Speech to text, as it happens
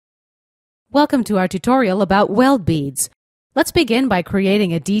Welcome to our tutorial about weld beads. Let's begin by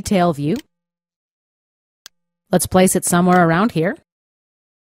creating a detail view. Let's place it somewhere around here.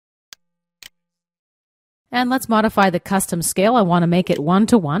 And let's modify the custom scale. I want to make it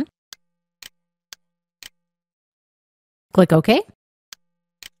 1:1. Click OK.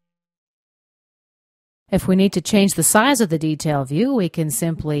 If we need to change the size of the detail view, we can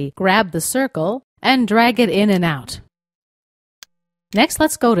simply grab the circle and drag it in and out. Next,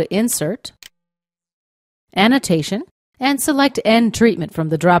 let's go to Insert, Annotation, and select End Treatment from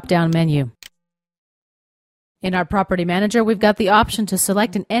the drop-down menu. In our Property Manager, we've got the option to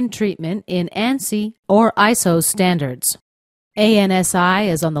select an end treatment in ANSI or ISO standards. ANSI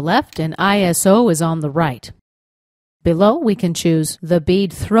is on the left and ISO is on the right. Below, we can choose the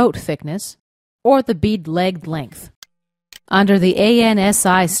bead throat thickness or the bead leg length. Under the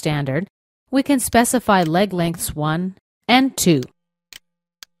ANSI standard, we can specify leg lengths 1 and 2.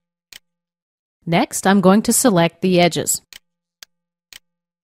 Next, I'm going to select the edges.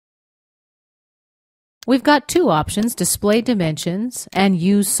 We've got two options, Display Dimensions and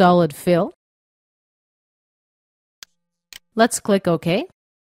Use Solid Fill. Let's click OK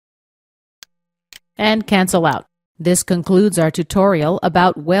and cancel out. This concludes our tutorial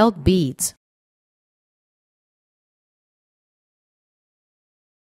about weld beads.